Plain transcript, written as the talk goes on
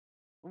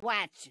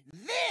Watch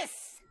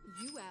this!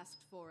 You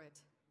asked for it.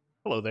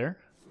 Hello there.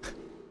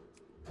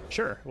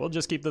 Sure, we'll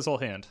just keep this whole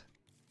hand.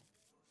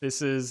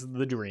 This is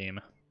the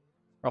dream.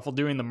 Roffle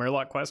doing the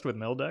Murloc quest with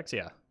mill decks?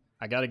 Yeah.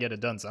 I gotta get it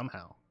done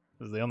somehow.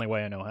 This is the only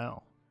way I know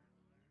how.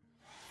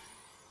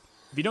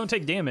 If you don't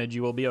take damage,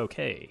 you will be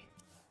okay.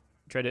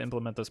 Try to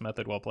implement this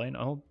method while playing.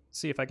 I'll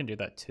see if I can do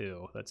that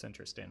too. That's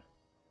interesting.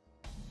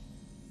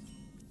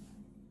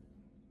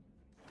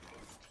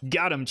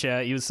 Got him,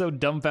 chat. He was so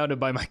dumbfounded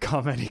by my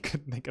comment he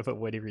couldn't think of a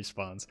witty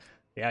response.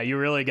 Yeah, you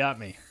really got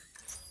me.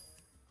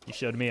 You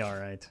showed me all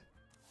right.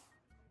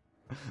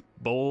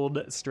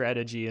 Bold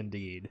strategy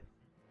indeed.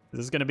 Is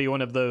this going to be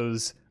one of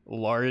those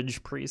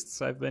large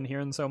priests I've been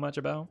hearing so much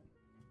about?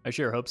 I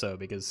sure hope so,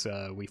 because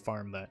we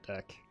farm that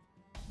deck.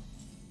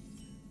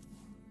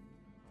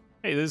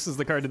 Hey, this is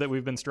the card that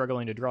we've been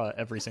struggling to draw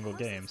every single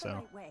game,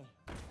 so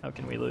how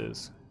can we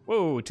lose?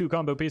 Whoa, 2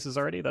 combo pieces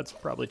already? That's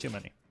probably too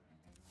many.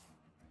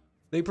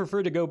 They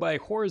prefer to go by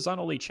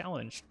horizontally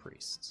challenged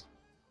priests.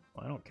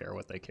 Well, I don't care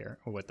what they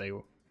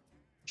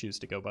choose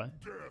to go by.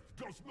 Death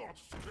does not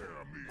scare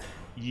me.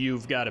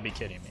 You've got to be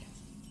kidding me.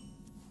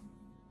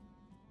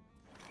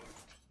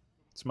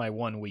 It's my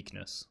one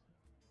weakness.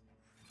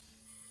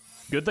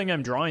 Good thing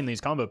I'm drawing these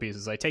combo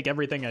pieces. I take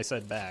everything I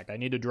said back. I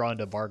need to draw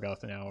into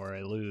Vargoth now or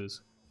I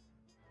lose.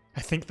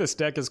 I think this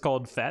deck is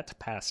called Fat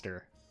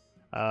Pastor.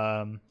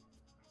 Oh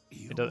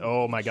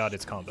my god,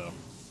 it's combo.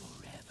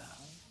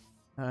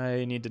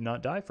 I need to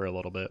not die for a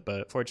little bit,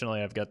 but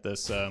fortunately I've got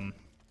this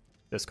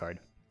this card.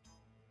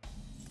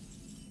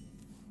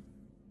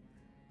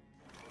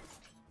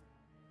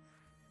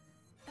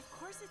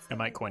 I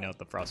might coin out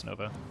the Frost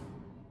Nova.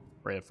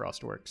 Ray of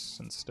Frost works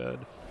instead.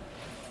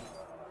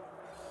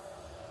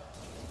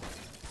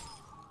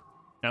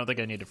 I don't think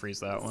I need to freeze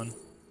that one.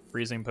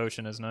 Freezing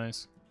Potion is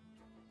nice.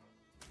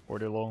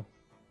 Order lull.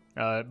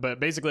 But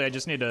basically I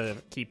just need to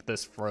keep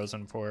this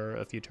frozen for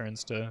a few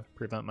turns to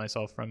prevent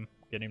myself from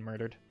getting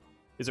murdered.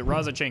 Is it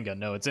Raza Chain Gun?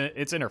 No,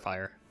 it's Inner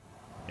Fire.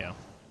 Yeah.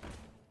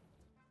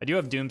 I do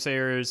have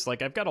Doomsayers.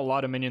 Like, I've got a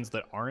lot of minions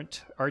that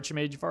aren't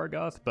Archmage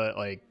Vargoth, but,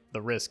 like,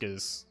 the risk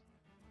is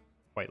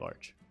quite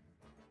large.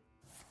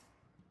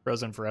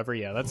 Frozen forever?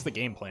 Yeah, that's the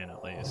game plan,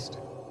 at least.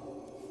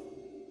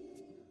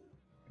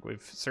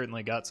 We've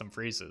certainly got some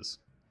freezes.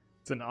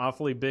 It's an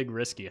awfully big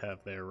risk you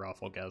have there,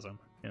 Rafflegasm.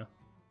 Yeah.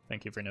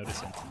 Thank you for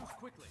noticing.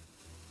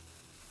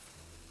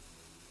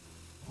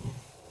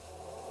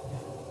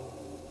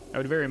 I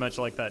would very much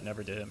like that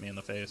never to hit me in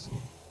the face.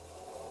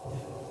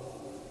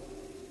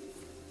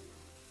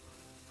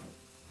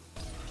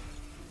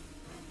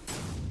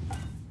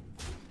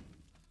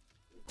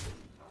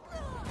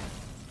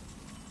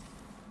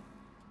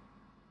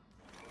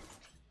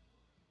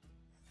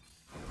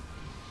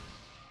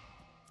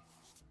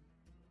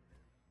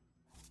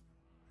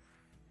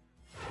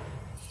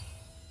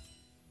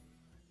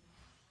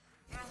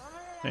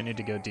 I need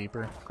to go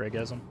deeper,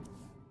 Greygasm.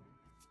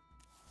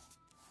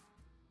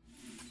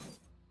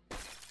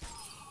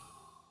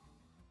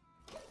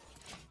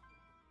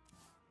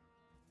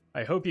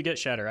 I hope you get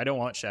Shatter. I don't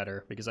want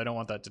Shatter, because I don't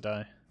want that to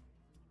die.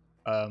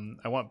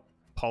 I want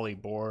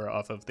Polybore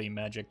off of the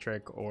Magic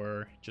Trick,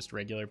 or just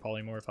regular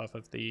Polymorph off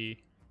of the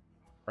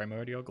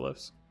Primordial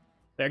Glyphs.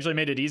 They actually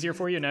made it easier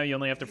for you, now you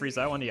only have to freeze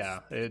that one? Yeah.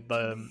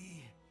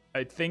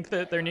 I think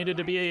that there needed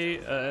to be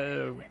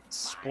a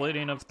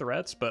splitting of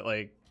threats, but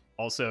like,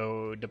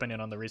 also, depending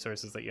on the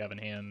resources that you have in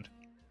hand,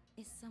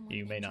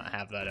 you may not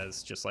have that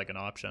as just like an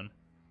option.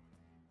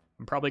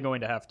 I'm probably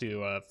going to have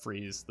to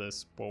freeze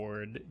this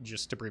board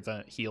just to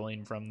prevent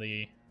healing from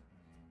the...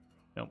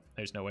 Nope,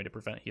 there's no way to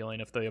prevent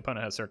healing. If the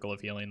opponent has Circle of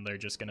Healing, they're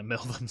just going to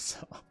mill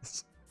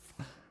themselves.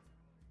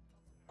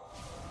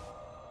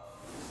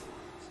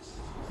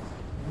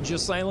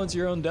 Just silence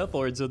your own Death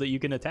Lord so that you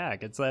can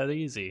attack. It's that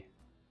easy.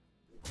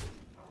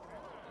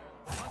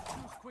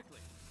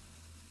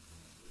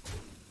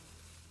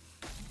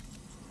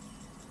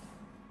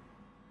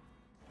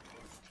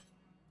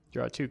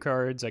 Draw 2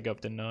 cards, I go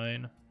up to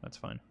 9. That's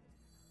fine.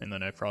 And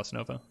then I Frost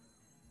Nova.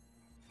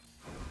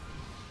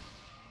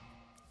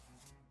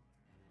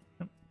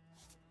 Yep.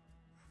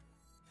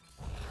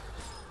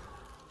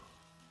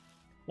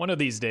 One of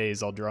these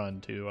days I'll draw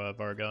into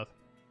Vargoth.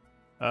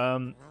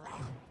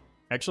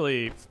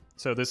 Actually,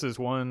 so this is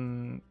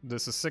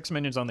 6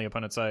 minions on the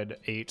opponent's side,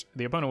 8.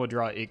 The opponent will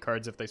draw 8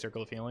 cards if they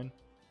Circle of Healing.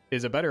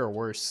 Is it better or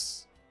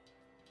worse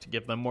to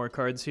give them more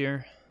cards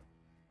here?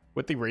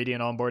 With the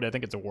Radiant on board, I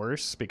think it's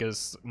worse,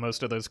 because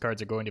most of those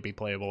cards are going to be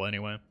playable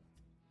anyway.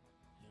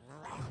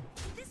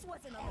 This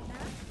wasn't on the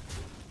map.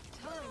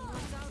 Time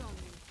runs out on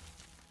me.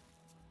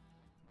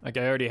 Like,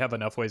 I already have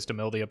enough ways to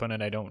mill the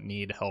opponent. I don't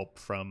need help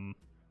from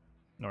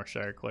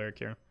Northshire Cleric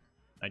here.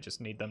 I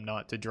just need them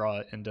not to draw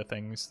it into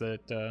things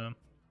that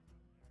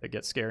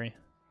get scary.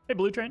 Hey,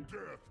 Blue Train.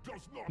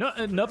 No,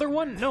 another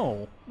one?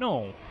 No,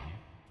 no.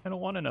 I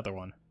don't want another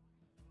one.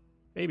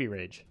 Baby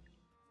Rage.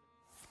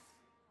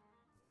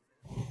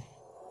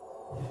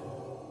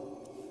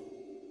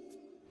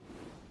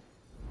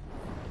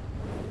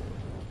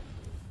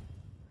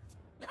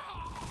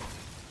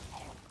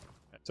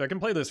 So I can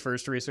play this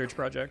first research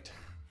project.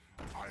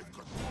 I've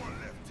got more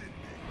left in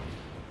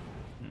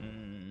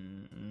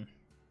me.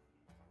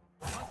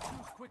 Not too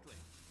quickly.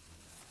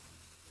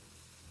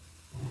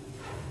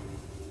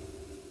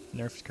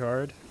 Nerfed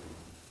card.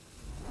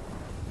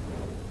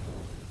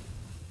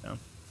 No.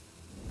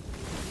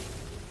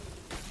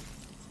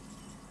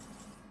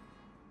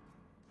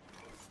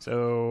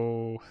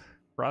 So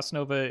Frost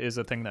Nova is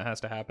a thing that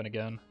has to happen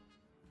again.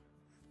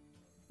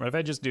 What if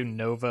I just do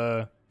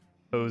Nova,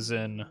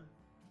 Ozen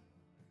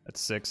at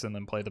 6 and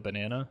then play the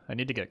banana? I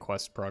need to get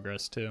quest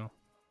progress too.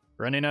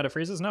 Running out of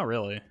freezes? Not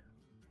really.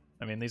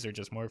 I mean, these are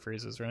just more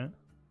freezes, right?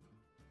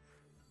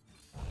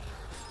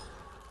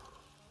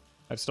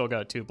 I've still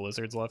got 2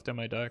 blizzards left in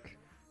my deck.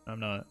 I'm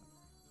not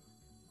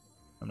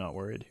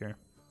worried here.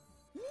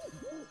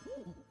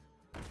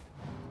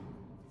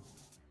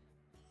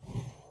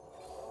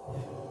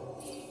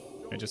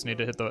 I just need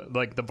to hit the,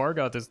 like, the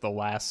Vargoth is the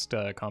last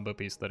combo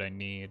piece that I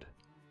need.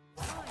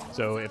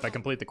 So if I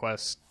complete the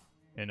quest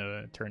in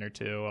a turn or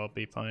two, I'll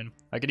be fine.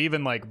 I could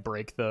even like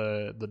break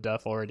the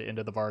Death Lord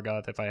into the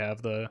Vargoth if I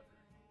have the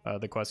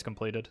quest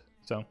completed.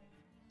 So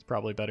it's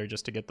probably better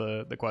just to get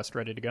the quest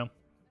ready to go.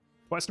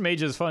 Quest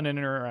Mage is fun and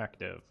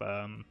interactive.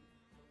 Are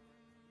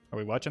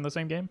we watching the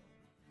same game?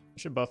 I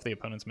should buff the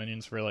opponent's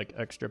minions for like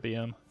extra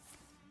BM.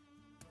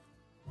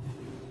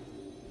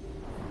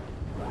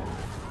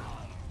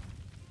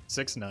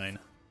 Six 9.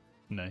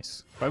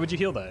 Nice. Why would you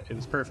heal that? It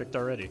was perfect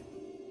already.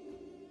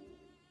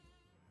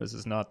 This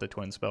is not the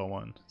twin spell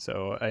one,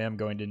 so I am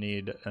going to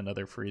need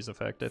another freeze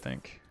effect, I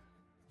think.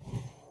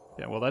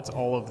 Yeah, well that's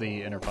all of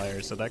the inner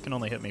fires, so that can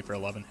only hit me for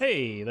 11.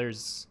 Hey,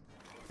 there's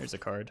a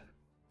card.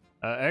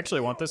 I actually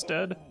want this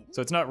dead,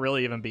 so it's not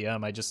really even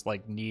BM. I just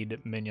like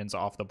need minions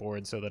off the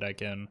board so that I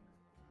can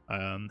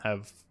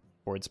have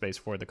board space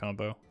for the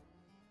combo.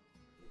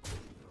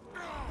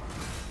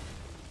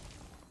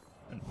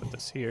 And put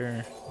this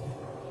here.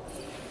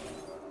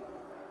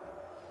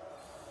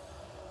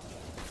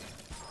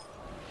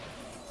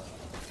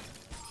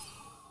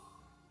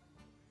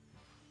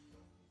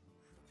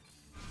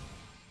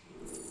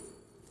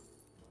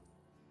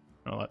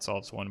 Oh, that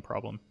solves one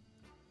problem.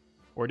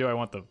 Or do I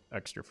want the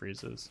extra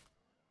freezes?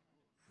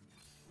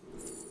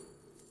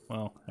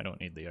 Well, I don't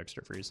need the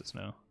extra freezes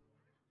now.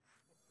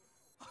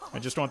 I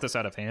just want this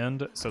out of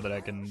hand so that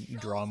I can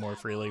draw more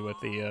freely with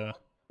the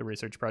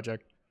research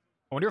project.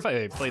 I wonder if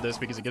I play this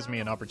because it gives me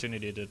an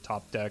opportunity to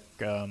top deck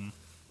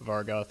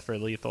Vargoth for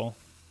lethal.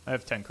 I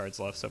have 10 cards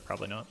left, so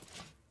probably not.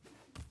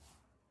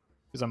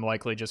 Because I'm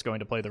likely just going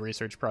to play the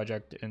research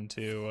project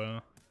into...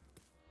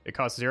 it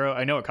costs 0.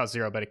 I know it costs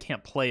 0, but I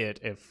can't play it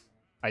if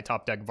I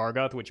top deck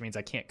Vargoth, which means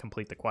I can't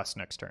complete the quest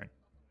next turn.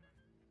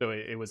 So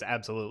it was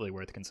absolutely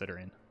worth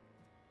considering.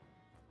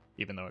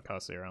 Even though it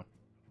costs 0.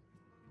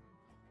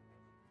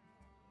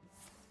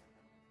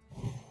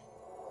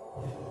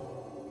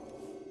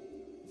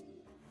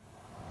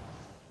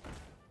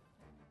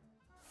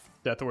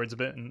 Death Ward's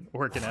been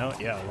working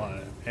out? Yeah, a lot.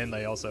 And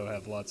they also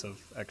have lots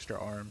of extra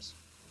arms.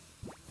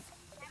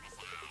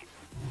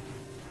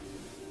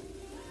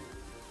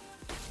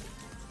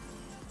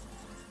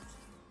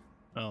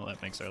 Oh,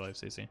 that makes our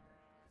lives easy.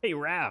 Hey,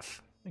 Raph!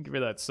 Thank you for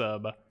that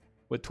sub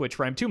with Twitch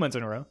Prime 2 months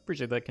in a row.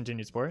 Appreciate that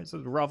continued support. It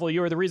says, Roffle,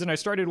 you are the reason I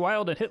started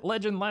Wild and hit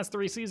Legend last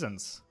 3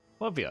 seasons.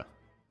 Love ya.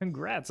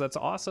 Congrats, that's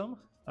awesome.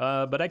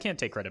 But I can't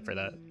take credit for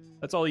that.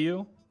 That's all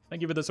you.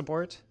 Thank you for the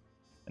support.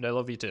 And I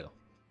love you too.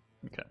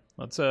 Okay,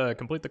 let's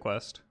complete the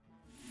quest.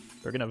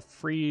 We're gonna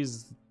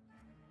freeze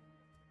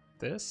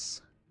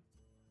this.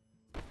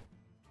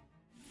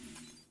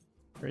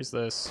 Freeze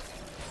this.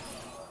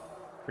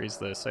 Freeze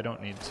this. I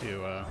don't need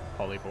to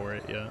polybore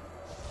it yet.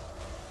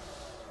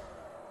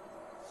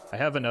 I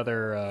have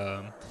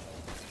another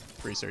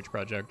research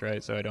project,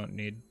 right? So I don't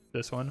need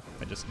this one.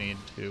 I just need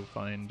to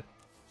find...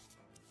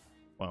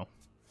 Well,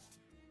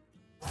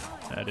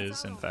 that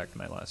is in fact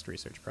my last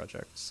research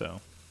project,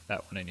 so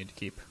that one I need to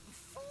keep.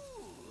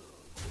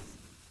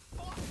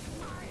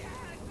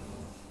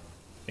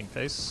 Pink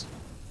face.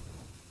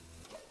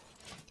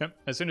 Okay,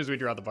 as soon as we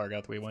draw the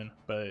Vargoth, we win,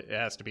 but it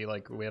has to be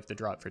like we have to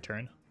draw it for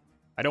turn.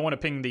 I don't want to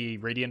ping the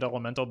Radiant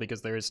Elemental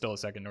because there is still a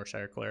second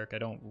Northshire Cleric. I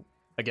don't...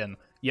 Again,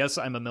 yes,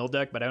 I'm a mill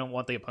deck, but I don't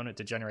want the opponent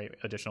to generate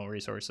additional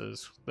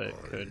resources that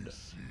could...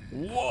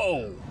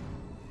 Whoa!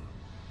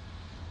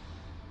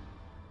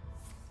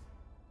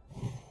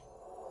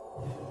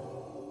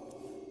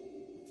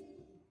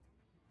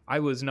 I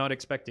was not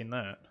expecting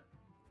that.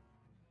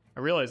 I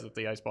realize that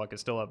the ice block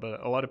is still up,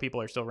 but a lot of people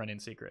are still running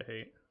Secret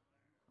Hate.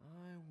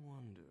 I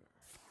wonder.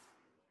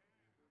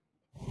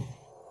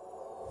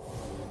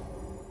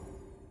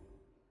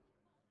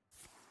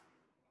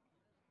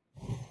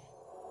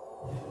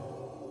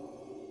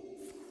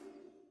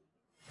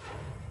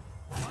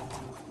 Not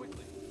too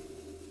quickly.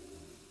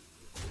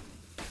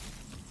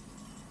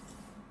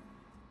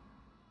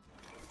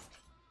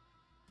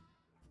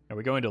 Are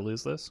we going to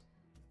lose this?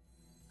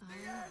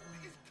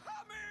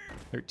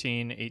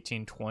 13,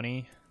 18,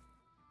 20.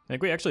 I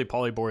think we actually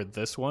polyboard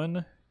this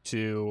one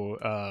to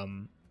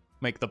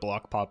make the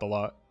block pop a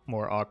lot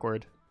more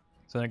awkward.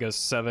 So then it goes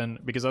 7,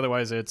 because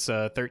otherwise it's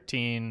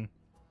 13.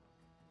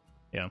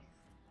 Yeah.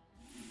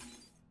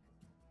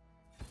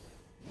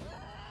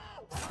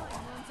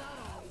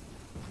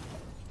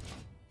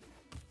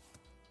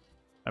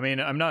 I mean,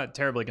 I'm not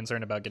terribly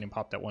concerned about getting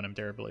popped at 1.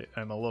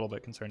 I'm a little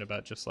bit concerned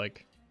about just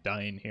like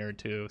dying here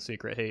to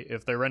Secret Hate.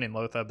 If they're running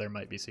Loatheb, there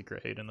might be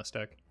Secret Hate in this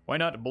deck. Why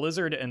not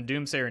Blizzard and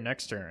Doomsayer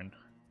next turn?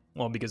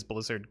 Well, because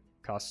Blizzard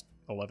costs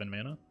 11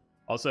 mana.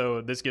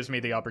 Also, this gives me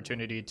the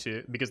opportunity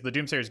to, because the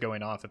Doomsayer is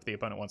going off if the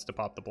opponent wants to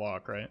pop the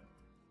block, right?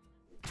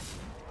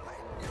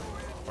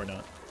 Or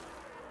not.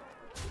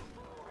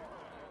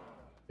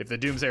 If the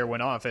Doomsayer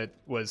went off, it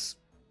was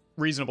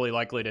reasonably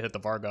likely to hit the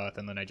Vargoth,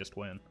 and then I just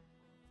win.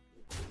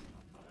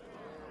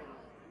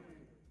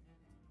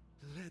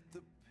 Let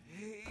the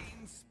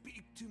pain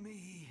speak to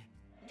me.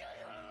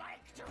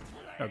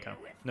 Okay.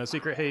 No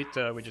Secret Hate,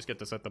 we just get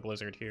to set the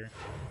Blizzard here.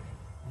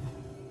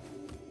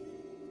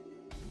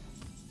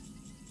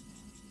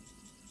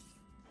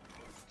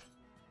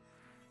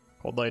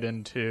 Coldlight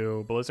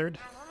into Blizzard.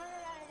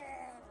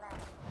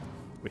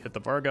 We hit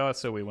the Vargoth,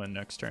 so we win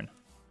next turn.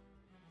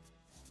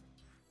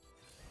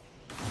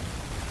 I'm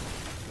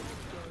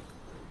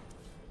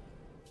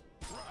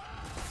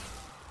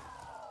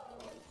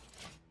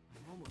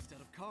almost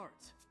out of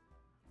cards.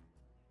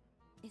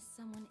 Is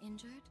someone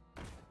injured?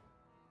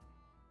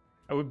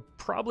 I would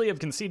probably have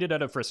conceded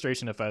out of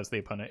frustration if I was the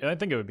opponent. I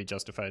think it would be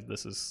justified.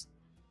 This is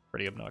a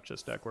pretty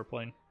obnoxious deck we're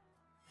playing.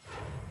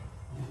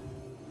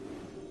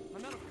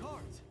 I'm out of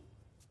cards.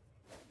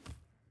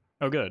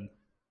 Oh, good.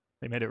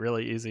 They made it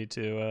really easy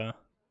to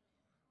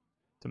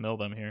mill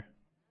them here.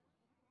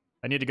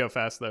 I need to go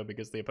fast, though,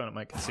 because the opponent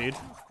might concede.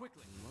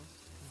 Quickly.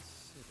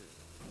 Must consider.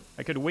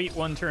 I could wait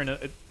 1 turn.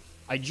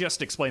 I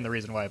just explained the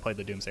reason why I played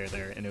the Doomsayer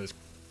there, and it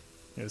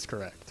was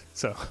correct.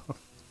 So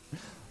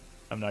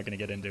I'm not going to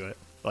get into it.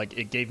 Like,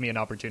 it gave me an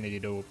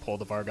opportunity to pull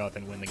the Vargoth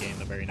and win the game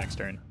the very next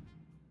turn.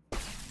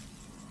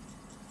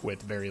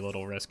 With very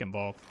little risk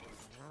involved.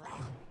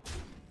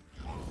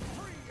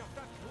 Free of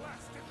that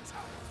blasted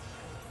tower.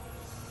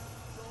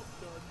 Job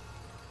done.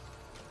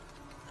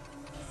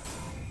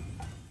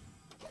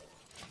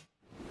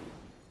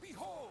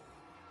 Behold!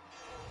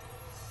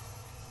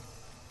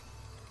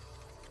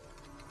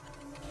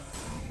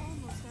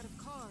 Almost out of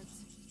cards.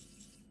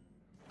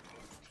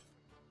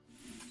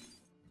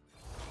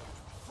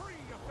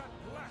 Free of that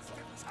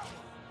blasted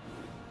tower.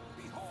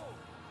 Behold!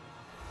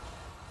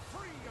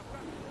 Free of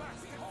that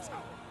blasted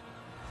tower.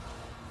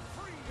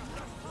 Free of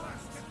that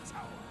blasted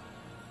tower.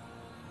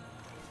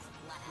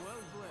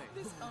 Well played.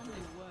 This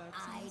only works. I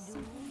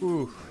do.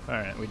 Ooh,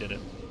 alright, we did it.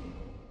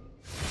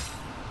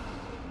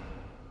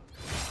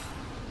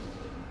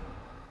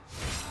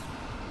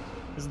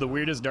 This is the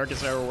weirdest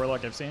Darkest Hour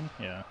Warlock I've seen?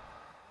 Yeah.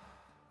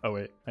 Oh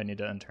wait, I need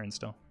to end turn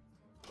still.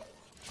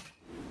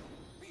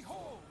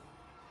 Behold!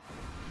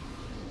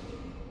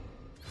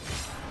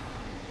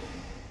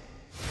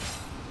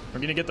 We're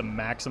gonna get the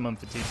maximum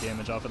fatigue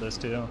damage off of this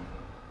too.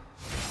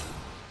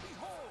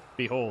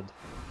 Behold.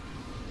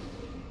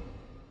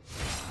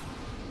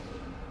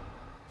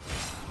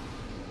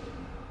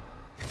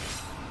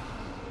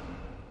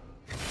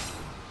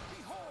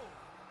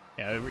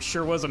 Yeah, it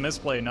sure was a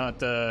misplay not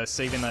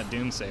saving that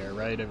Doomsayer,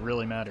 right? It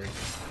really mattered.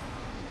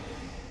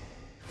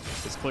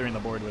 Because clearing the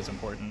board was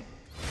important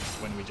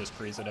when we just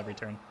freeze it every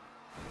turn.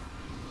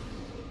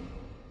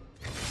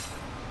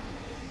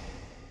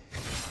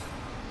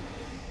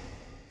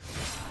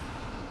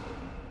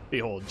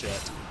 Behold,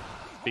 Jet.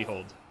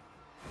 Behold.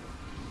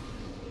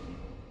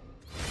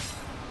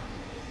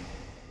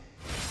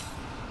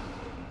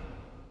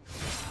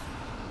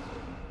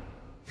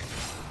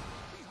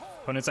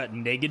 Opponent's at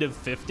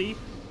 -50?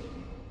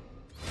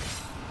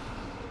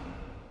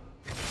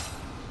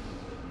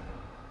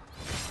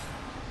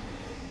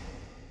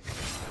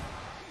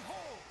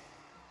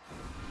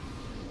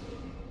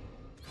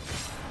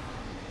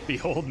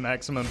 Behold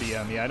maximum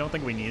BM. Yeah, I don't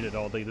think we needed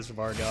all these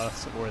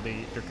Vargoths or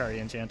the Drakkari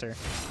Enchanter.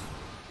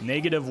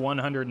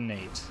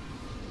 -108.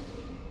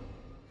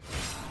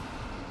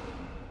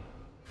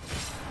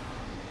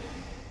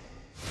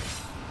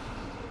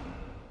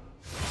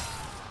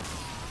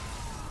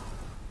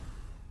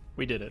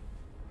 We did it.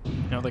 I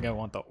don't think I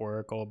want the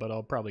Oracle, but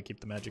I'll probably keep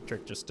the Magic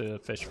Trick just to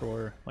fish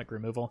for like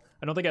removal.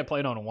 I don't think I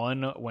played on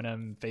 1 when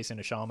I'm facing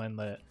a Shaman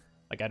that,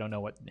 like, I don't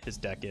know what his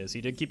deck is.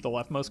 He did keep the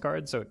leftmost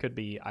card, so it could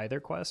be either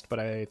quest, but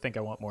I think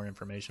I want more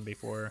information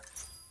before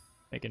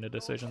making a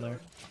decision there.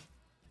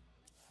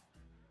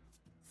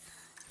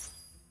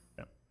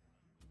 Yeah.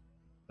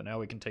 So now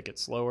we can take it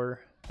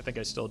slower. I think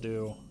I still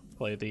do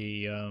play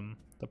the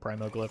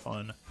Primordial Glyph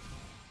on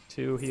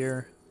 2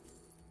 here.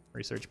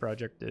 Research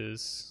Project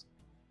is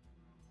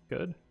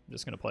good. I'm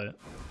just gonna play it.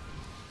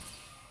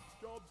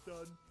 Job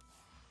done.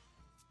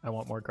 I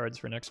want more cards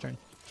for next turn.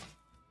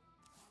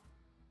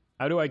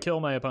 How do I kill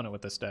my opponent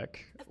with this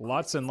deck?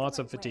 Lots and lots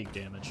of fatigue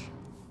damage.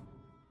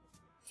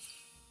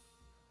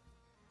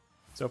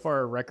 So far,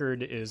 our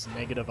record is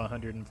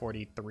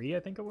 -143,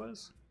 I think it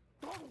was.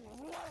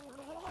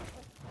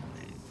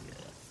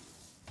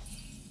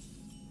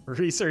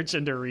 Research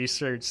into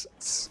research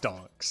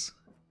stonks.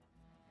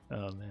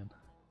 Oh man,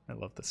 I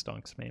love the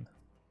stonks meme.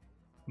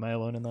 Am I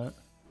alone in that?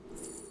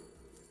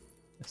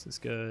 This is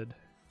good.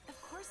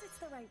 Of course it's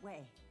the right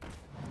way.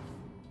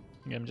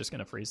 Yeah, I'm just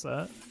gonna freeze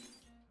that.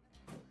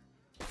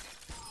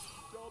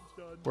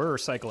 We're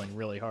cycling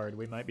really hard.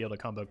 We might be able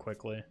to combo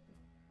quickly.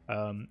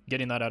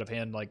 Getting that out of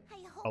hand like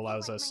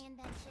allows us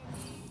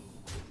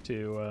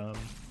to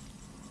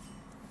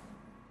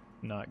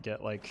not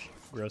get like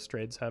gross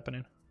trades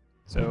happening.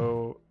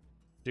 So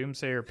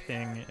Doomsayer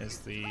ping is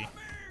the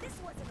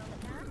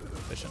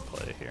efficient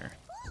play here.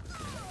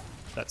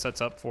 That sets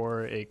up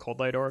for a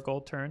Coldlight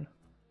Oracle turn.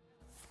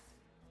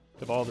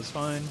 Devolve is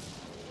fine.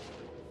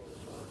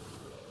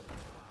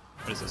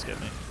 What does this get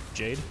me?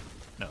 Jade?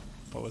 No.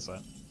 What was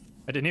that?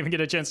 I didn't even get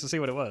a chance to see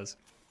what it was.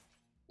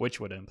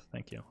 Witchwood Imp,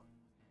 thank you.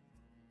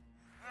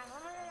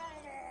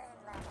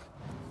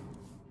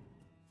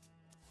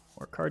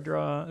 More card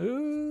draw.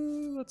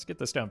 Ooh, let's get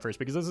this down first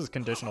because this is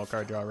conditional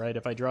card draw, right?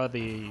 If I draw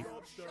the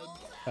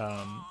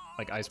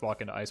like Ice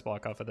Block into Ice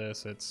Block off of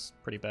this, it's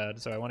pretty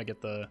bad. So I want to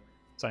get the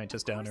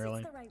Scientist down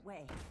early. The right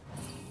way.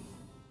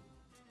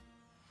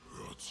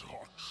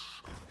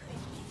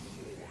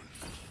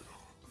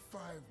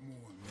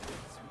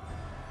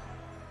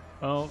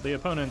 Well, the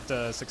opponent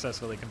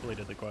successfully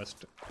completed the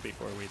quest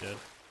before we did.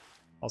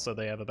 Also,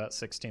 they have about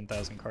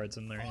 16,000 cards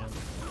in their hand.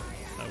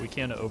 We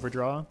can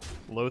overdraw.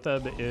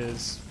 Loatheb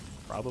is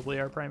probably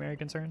our primary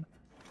concern.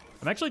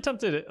 I'm actually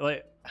tempted,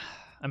 like,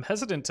 I'm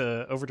hesitant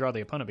to overdraw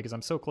the opponent because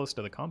I'm so close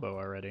to the combo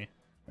already.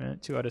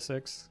 2 out of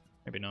 6?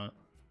 Maybe not.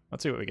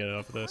 Let's see what we get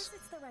off of this. Of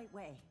course it's the right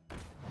way.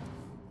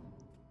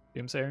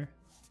 Doomsayer.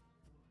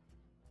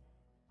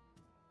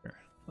 Here,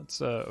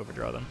 let's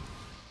overdraw them.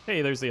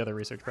 Hey, there's the other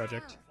research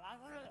project.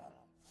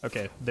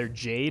 Okay, they're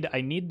Jade.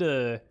 I need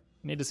to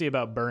see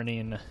about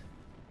burning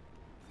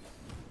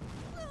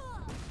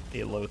a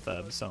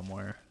Loatheb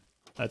somewhere.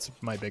 That's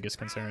my biggest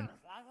concern.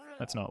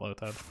 That's not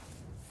Loatheb.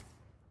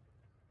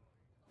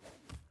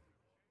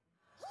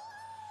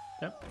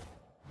 Yep.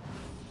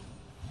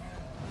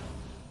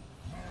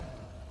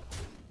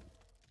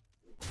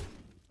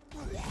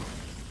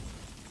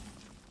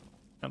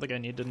 I don't think I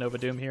need to Nova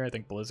Doom here. I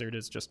think Blizzard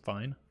is just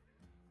fine.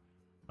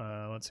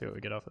 Let's see what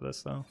we get off of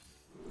this, though.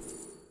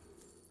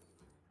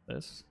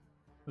 This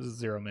is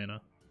 0 mana.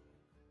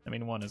 I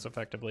mean, 1 is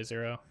effectively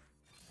 0.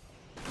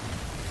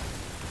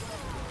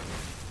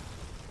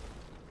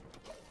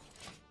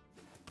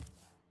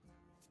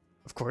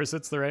 Of course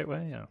it's the right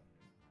way, yeah.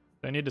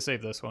 I need to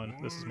save this one.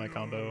 This is my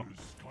combo.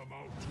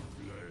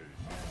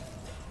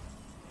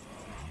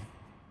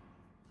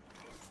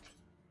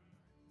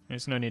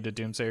 There's no need to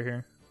Doomsayer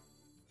here.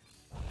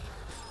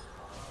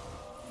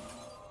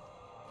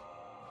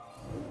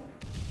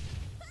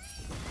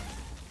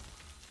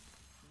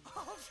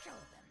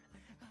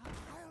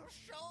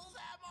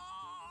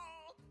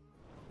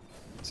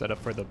 Set up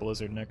for the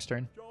Blizzard next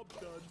turn. Job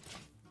done.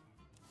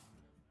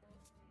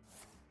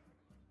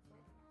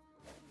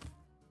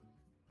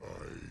 I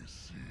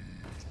see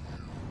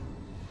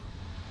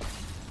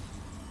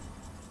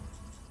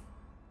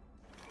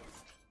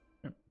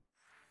Yep.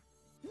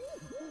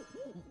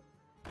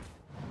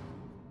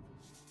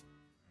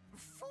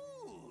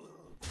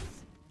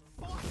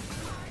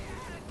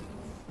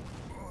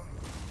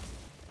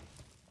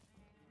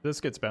 This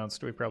gets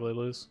bounced, we probably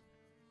lose.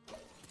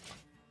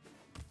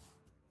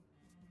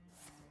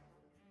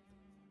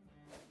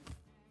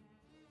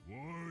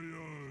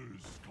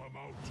 Warriors, come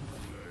out to play.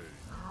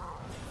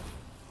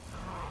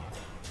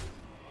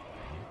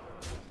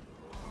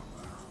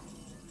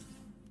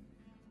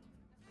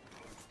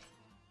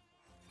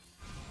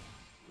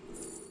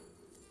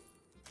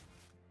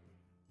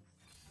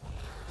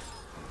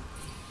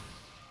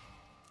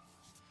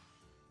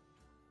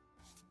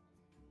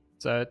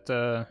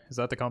 Is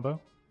that the combo?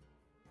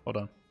 Hold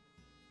on.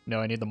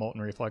 No, I need the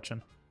Molten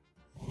Reflection.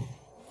 I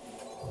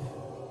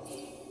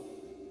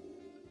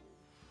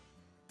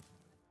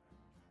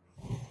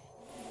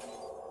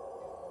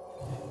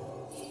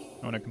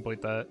want to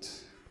complete that.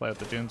 Play out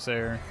the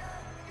Doomsayer.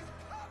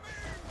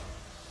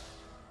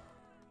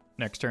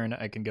 Next turn,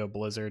 I can go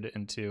Blizzard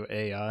into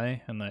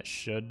AI, and that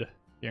should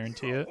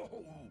guarantee it.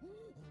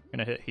 I'm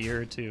gonna hit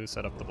here to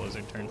set up the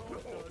Blizzard turn.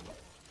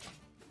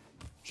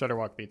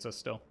 Shutterwalk beats us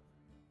still.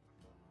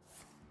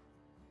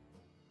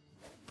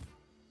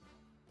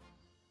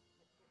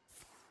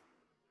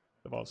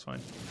 The ball's fine.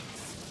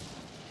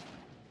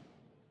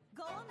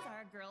 Golems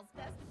are a girl's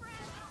best friend.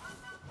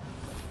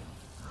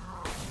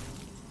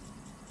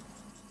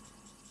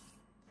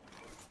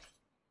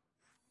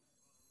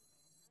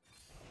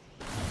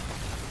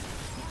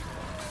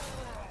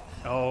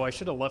 Oh, I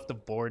should have left the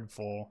board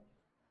full.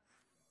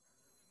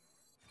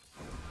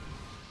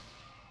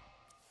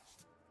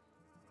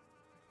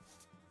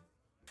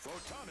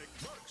 Photonic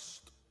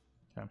burst.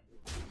 Okay.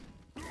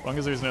 As long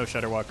as there's no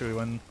Shutterwalk, we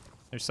win.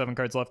 There's 7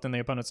 cards left in the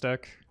opponent's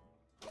deck.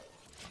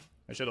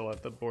 I should have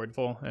left the board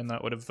full, and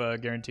that would have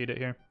guaranteed it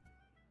here.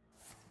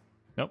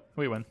 Nope,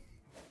 we win.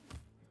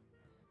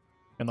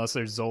 Unless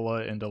there's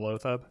Zola into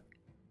Loatheb.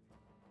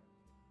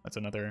 That's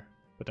another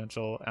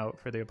potential out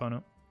for the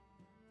opponent.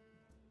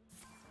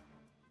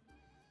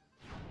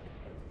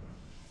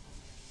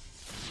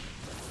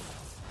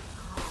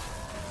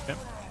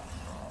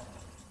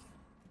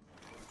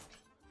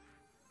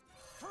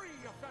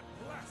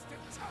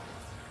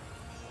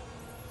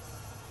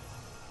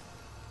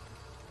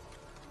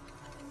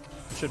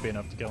 Should be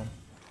enough to kill him.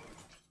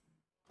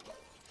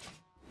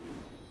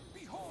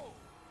 Behold!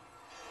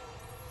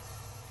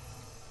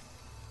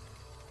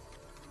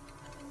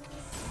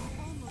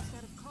 Almost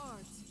out of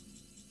cards.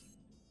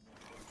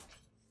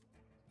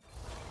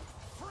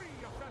 Free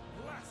of that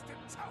blasted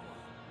tower!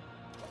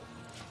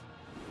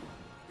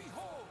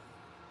 Behold!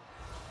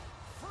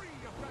 Free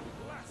of that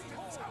blasted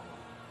tower!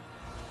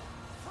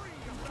 Free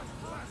of that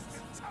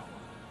blasted tower!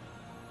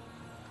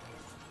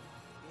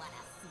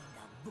 Wanna see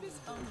the This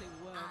only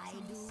works. I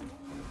do?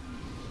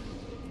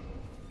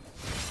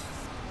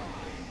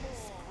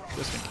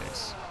 Just in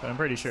case. But I'm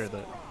pretty sure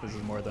that this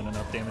is more than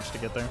enough damage to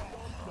get there.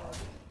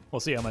 We'll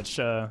see how much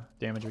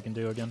damage we can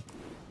do again.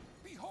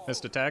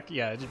 Missed attack?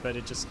 Yeah, but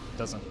it just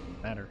doesn't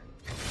matter.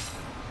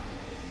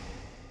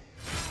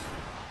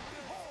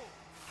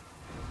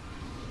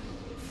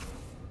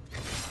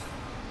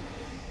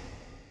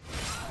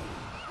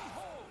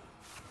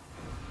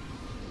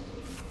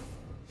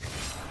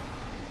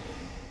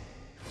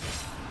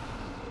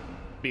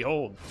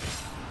 Behold.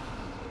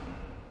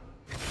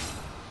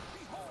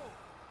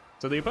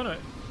 So the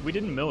opponent, we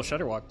didn't mill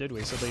Shudderwalk, did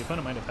we? So the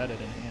opponent might have had it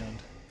in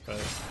hand,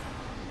 but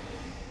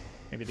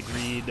maybe the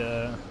greed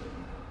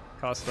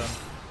cost them.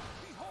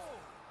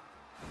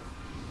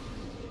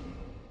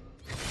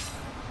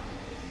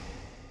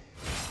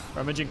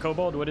 Rummaging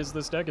Kobold, what is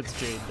this deck? It's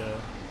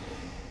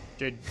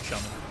Jade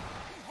Shaman.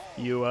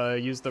 You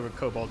use the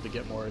Kobold to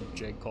get more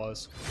Jade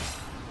Claws.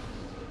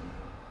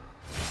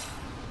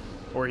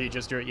 Or he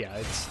just,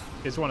 yeah,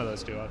 it's one of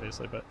those two,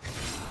 obviously, but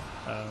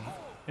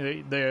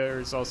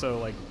there's also,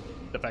 like,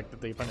 the fact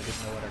that the opponent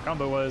didn't know what our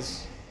combo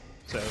was,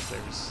 so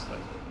there's, like,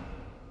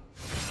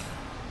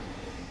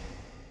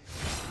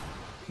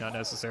 not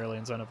necessarily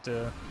incentive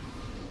to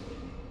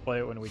play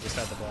it when we just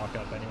had the block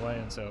up anyway,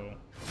 and so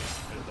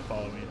the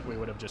following, we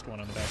would have just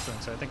won on the back swing,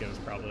 so I think it was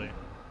probably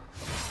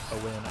a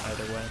win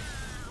either way.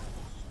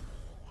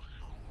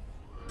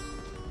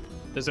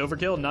 This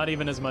overkill, not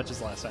even as much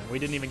as last time. We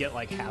didn't even get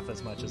like half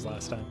as much as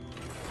last time.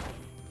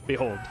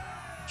 Behold.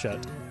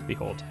 Shut.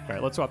 Behold.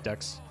 Alright, let's swap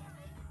decks.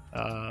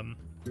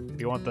 If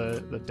you want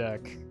the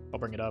deck, I'll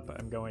bring it up.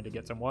 I'm going to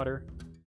get some water.